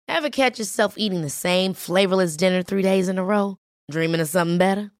Ever catch yourself eating the same flavorless dinner 3 days in a row? Dreaming of something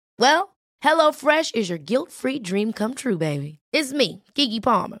better? Well, HelloFresh is your guilt-free dream come true, baby. It's me, Keke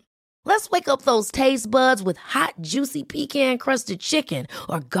Palmer. Let's wake up those taste buds with hot, juicy pecan-crusted chicken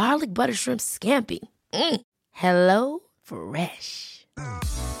or garlic butter shrimp scampi. Hello Fresh.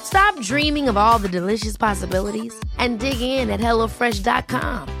 Stop dreaming of all the delicious possibilities and dig in at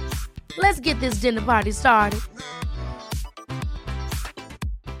HelloFresh.com. Let's get this dinner party started.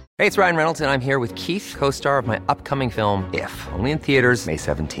 Hey, it's Ryan Reynolds, and I'm here with Keith, co-star of my upcoming film, If, only in theaters May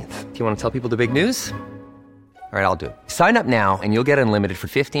 17th. Do you want to tell people the big news? All right, I'll do it. Sign up now and you'll get unlimited for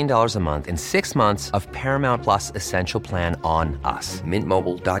 $15 a month and 6 months of Paramount Plus Essential Plan on us.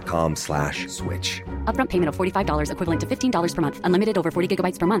 MintMobile.com/switch. Upfront payment of $45 equivalent to $15 per month. Unlimited over 40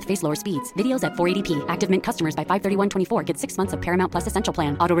 gigabytes per month. Face lower speeds. Videos at 480p. Active Mint customers by 531.24 get 6 months of Paramount Plus Essential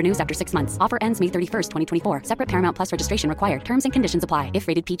Plan. Auto renews after 6 months. Offer ends May 31st, 2024. Separate Paramount Plus registration required. Terms and conditions apply if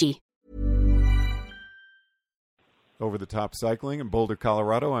rated PG. Over the Top Cycling in Boulder,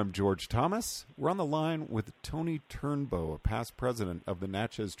 Colorado, I'm George Thomas. We're on the line with Tony Turnbow, a past president of the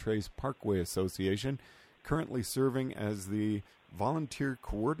Natchez Trace Parkway Association, currently serving as the volunteer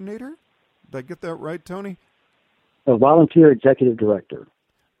coordinator. Did I get that right, Tony? A volunteer executive director.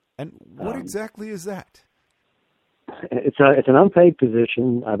 And what exactly is that? It's an unpaid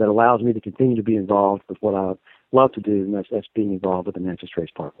position that allows me to continue to be involved with what I love to do, and that's being involved with the Natchez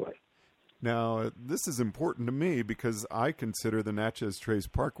Trace Parkway. Now, this is important to me because I consider the Natchez Trace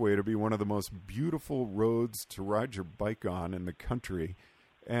Parkway to be one of the most beautiful roads to ride your bike on in the country.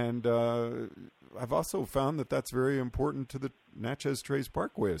 And I've also found that that's very important to the Natchez Trace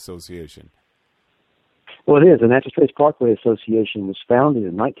Parkway Association. Well, it is. The Natchez Trace Parkway Association was founded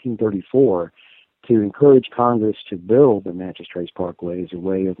in 1934 to encourage Congress to build the Natchez Trace Parkway as a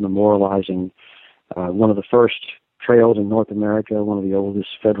way of memorializing one of the first trails in North America, one of the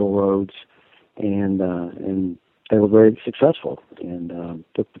oldest federal roads, and they were very successful. And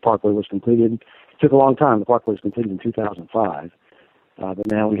the parkway was completed. It took a long time. The parkway was completed in 2005,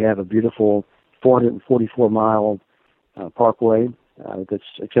 but now we have a beautiful 444-mile parkway that's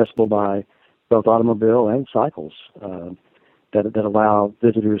accessible by both automobile and cycles that allow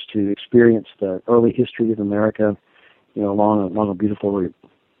visitors to experience the early history of America, along a beautiful route.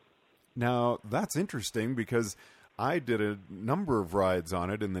 Now, that's interesting because I did a number of rides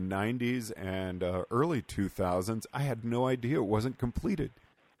on it in the 90s and early 2000s. I had no idea it wasn't completed.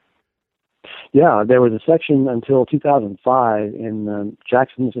 Yeah, there was a section until 2005 in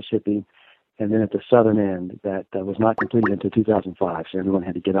Jackson, Mississippi, and then at the southern end that was not completed until 2005, so everyone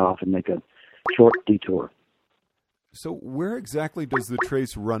had to get off and make a short detour. So where exactly does the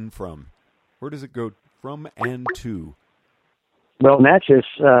trace run from? Where does it go from and to? Well, Natchez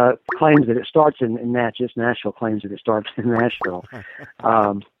claims that it starts in Natchez. Nashville claims that it starts in Nashville.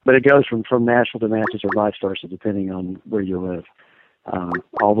 But it goes from Nashville to Natchez or vice versa, depending on where you live,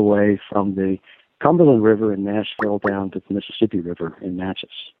 all the way from the Cumberland River in Nashville down to the Mississippi River in Natchez.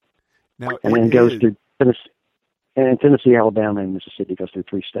 Now, and then it goes through Tennessee, Alabama, and Mississippi. It goes through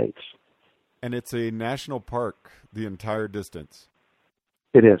 3 states. And it's a national park the entire distance.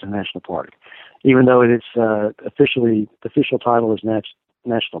 It is a national park. Even though it is officially, the official title is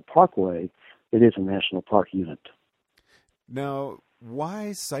National Parkway, it is a national park unit. Now,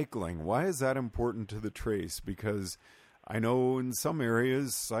 why cycling? Why is that important to the trace? Because I know in some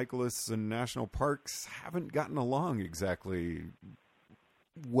areas, cyclists and national parks haven't gotten along exactly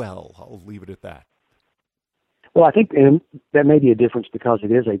well. I'll leave it at that. Well, I think that may be a difference because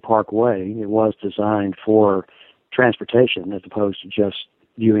it is a parkway. It was designed for transportation as opposed to just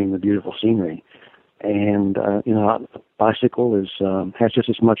viewing the beautiful scenery. And, a bicycle has just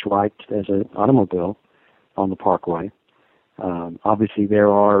as much right as an automobile on the parkway. Obviously,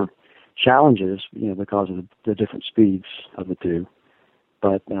 there are challenges, because of the different speeds of the two.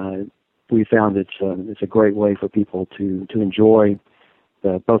 But we found it's a great way for people to enjoy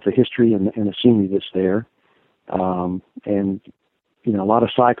both the history and the scenery that's there. And a lot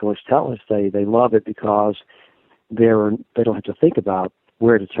of cyclists tell us they love it because they don't have to think about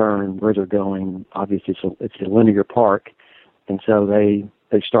where to turn, where they're going. Obviously, it's a linear park, and so they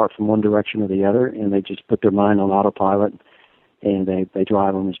start from one direction or the other, and they just put their mind on autopilot, and they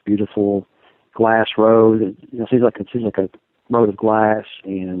drive on this beautiful glass road. It seems like a road of glass,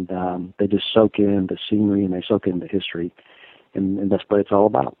 and they just soak in the scenery and they soak in the history, and that's what it's all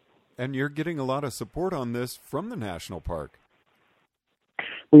about. And you're getting a lot of support on this from the national park.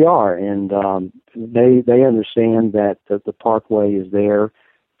 We are, and they understand that the parkway is there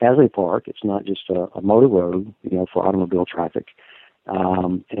as a park. It's not just a motor road, for automobile traffic.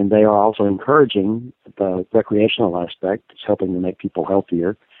 And they are also encouraging the recreational aspect. It's helping to make people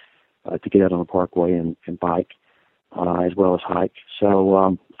healthier. to get out on the parkway and bike as well as hike.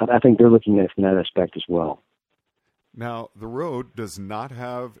 So I think they're looking at it from that aspect as well. Now, the road does not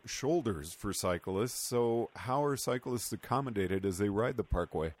have shoulders for cyclists, so how are cyclists accommodated as they ride the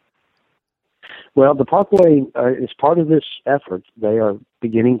parkway? Well, the parkway is part of this effort. They are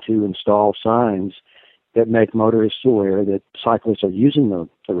beginning to install signs that make motorists aware that cyclists are using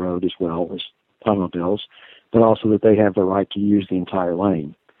the road as well as automobiles, but also that they have the right to use the entire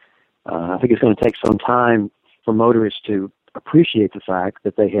lane. I think it's going to take some time for motorists to appreciate the fact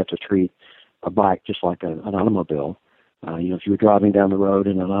that they have to treat a bike just like an automobile. If you were driving down the road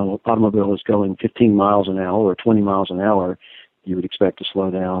and an automobile is going 15 miles an hour or 20 miles an hour, you would expect to slow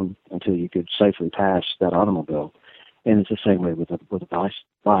down until you could safely pass that automobile. And it's the same way with a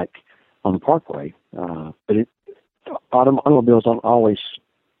bike on the parkway. But automobiles don't always,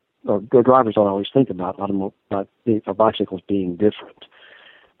 or their drivers don't always think about bicycles being different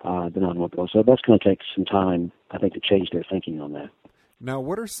than automobiles. So that's going to take some time, I think, to change their thinking on that. Now,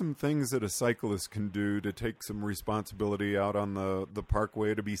 what are some things that a cyclist can do to take some responsibility out on the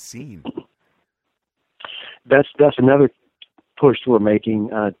parkway to be seen? That's another push we're making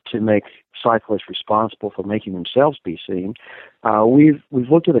to make cyclists responsible for making themselves be seen. We've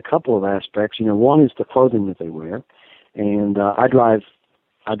looked at a couple of aspects. One is the clothing that they wear, and I drive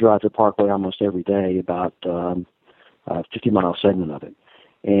the parkway almost every day, about a 50-mile segment of it,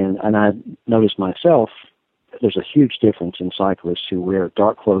 and I noticed myself there's a huge difference in cyclists who wear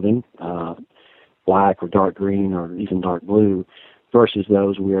dark clothing, black or dark green or even dark blue, versus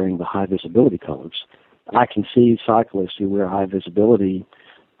those wearing the high visibility colors. I can see cyclists who wear high visibility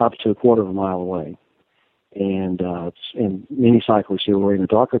up to a quarter of a mile away. And many cyclists who are wearing the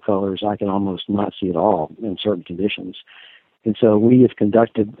darker colors, I can almost not see at all in certain conditions. And so we have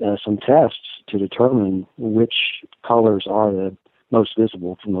conducted some tests to determine which colors are the most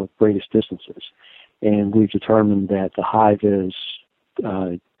visible from the greatest distances. And we've determined that the high-vis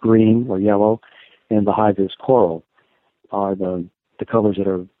green or yellow and the high-vis coral are the colors that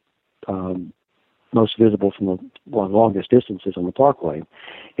are most visible from the longest distances on the parkway.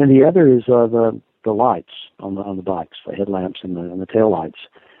 And the other is the lights on the bikes, the headlamps and the tail lights.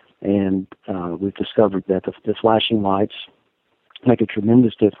 And we've discovered that the flashing lights make a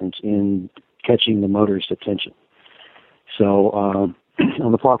tremendous difference in catching the motorist's attention. So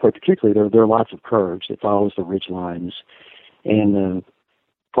on the parkway particularly, there are lots of curves. It follows the ridge lines. And the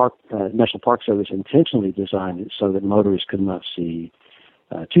National Park Service intentionally designed it so that motorists could not see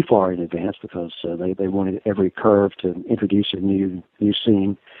too far in advance, because they wanted every curve to introduce a new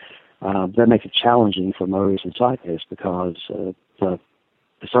scene. That makes it challenging for motorists and cyclists, because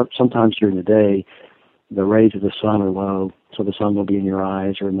sometimes during the day the rays of the sun are low, so the sun will be in your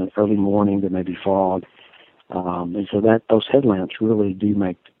eyes, or in the early morning there may be fog. And so those headlamps really do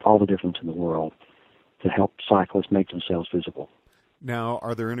make all the difference in the world to help cyclists make themselves visible. Now,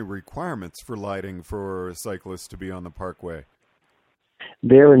 are there any requirements for lighting for cyclists to be on the parkway?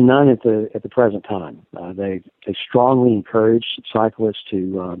 There are none at the present time. They strongly encourage cyclists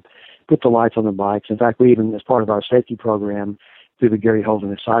to put the lights on their bikes. In fact, we even, as part of our safety program through the Gary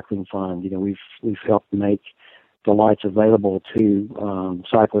Holderness Cycling Fund, we've helped make the lights available to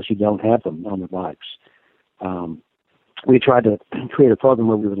cyclists who don't have them on their bikes. We tried to create a program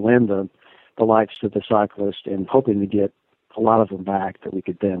where we would lend the lights to the cyclist, and hoping to get a lot of them back that we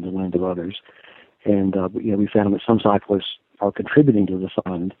could then lend to others. And we found that some cyclists are contributing to the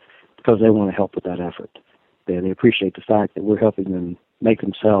fund because they want to help with that effort. They appreciate the fact that we're helping them make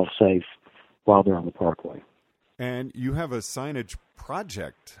themselves safe while they're on the parkway. And you have a signage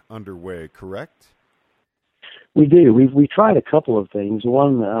project underway, correct? We do. We tried a couple of things.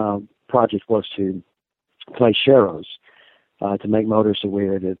 One project was to place sharrows to make motorists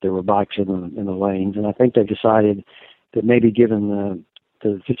aware that there were bikes in the lanes, and I think they've decided that maybe given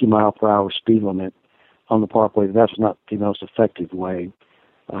the 50 mile per hour speed limit on the parkway, that's not the most effective way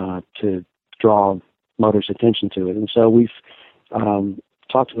to draw motorists' attention to it. And so we've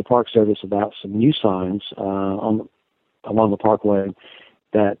talked to the Park Service about some new signs along the parkway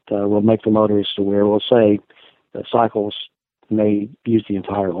that will make the motorists aware. We'll say that cyclists may use the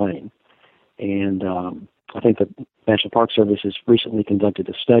entire lane. And I think the National Park Service has recently conducted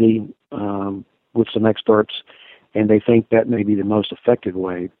a study with some experts, and they think that may be the most effective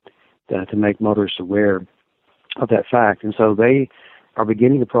way to make motorists aware of that fact. And so they are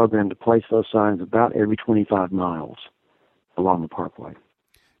beginning the program to place those signs about every 25 miles along the parkway.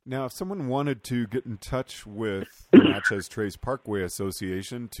 Now, if someone wanted to get in touch with the Natchez Trace Parkway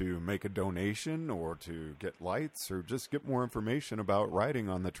Association to make a donation or to get lights or just get more information about riding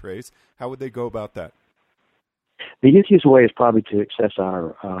on the trace, how would they go about that? The easiest way is probably to access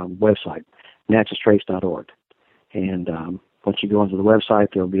our website, natchestrace.org. And once you go onto the website,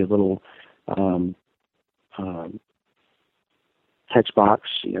 there'll be a little text box,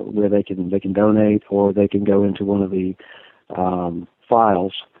 where they can donate, or they can go into one of the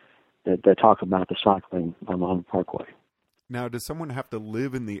files that talk about the cycling along the Parkway. Now, does someone have to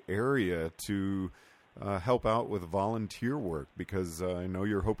live in the area to help out with volunteer work? Because I know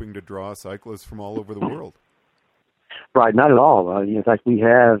you're hoping to draw cyclists from all over the world. Right, not at all. In fact, we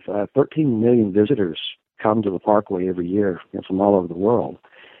have 13 million visitors come to the Parkway every year from all over the world.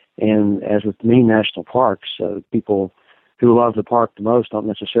 And as with many national parks, people who love the park the most don't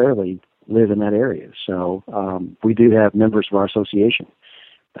necessarily live in that area. So we do have members of our association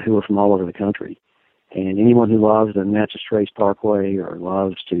who are from all over the country. And anyone who loves the Natchez Trace Parkway or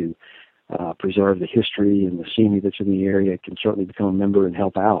loves to preserve the history and the scenery that's in the area can certainly become a member and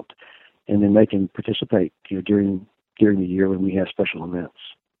help out. And then they can participate during the year when we have special events.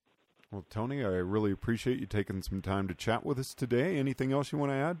 Well, Tony, I really appreciate you taking some time to chat with us today. Anything else you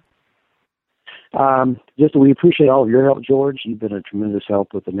want to add? Just that we appreciate all of your help, George. You've been a tremendous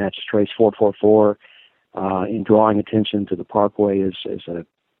help with the Natchez Trace 444 in drawing attention to the Parkway as a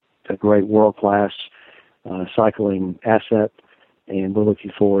great world-class cycling asset, and we're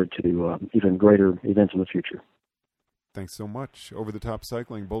looking forward to even greater events in the future. Thanks so much. Over the Top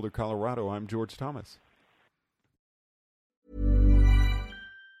Cycling, Boulder, Colorado, I'm George Thomas.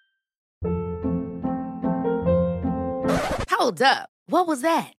 Hold up. What was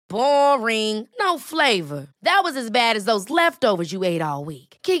that? Boring. No flavor. That was as bad as those leftovers you ate all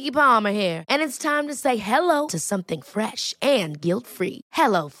week. Keke Palmer here, and it's time to say hello to something fresh and guilt-free.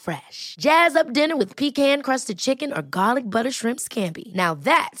 Hello Fresh. Jazz up dinner with pecan-crusted chicken or garlic butter shrimp scampi. Now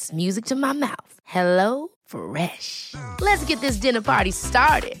that's music to my mouth. Hello Fresh. Let's get this dinner party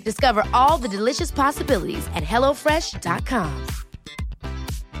started. Discover all the delicious possibilities at hellofresh.com.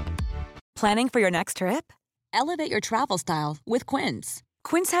 Planning for your next trip? Elevate your travel style with Quince.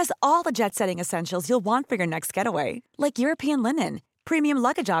 Quince has all the jet-setting essentials you'll want for your next getaway, like European linen, premium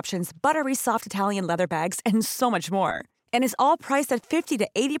luggage options, buttery soft Italian leather bags, and so much more. And is all priced at 50 to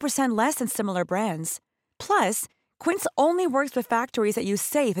 80% less than similar brands. Plus, Quince only works with factories that use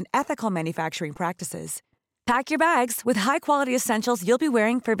safe and ethical manufacturing practices. Pack your bags with high-quality essentials you'll be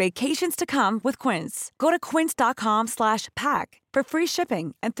wearing for vacations to come with Quince. Go to quince.com/pack for free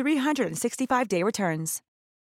shipping and 365-day returns.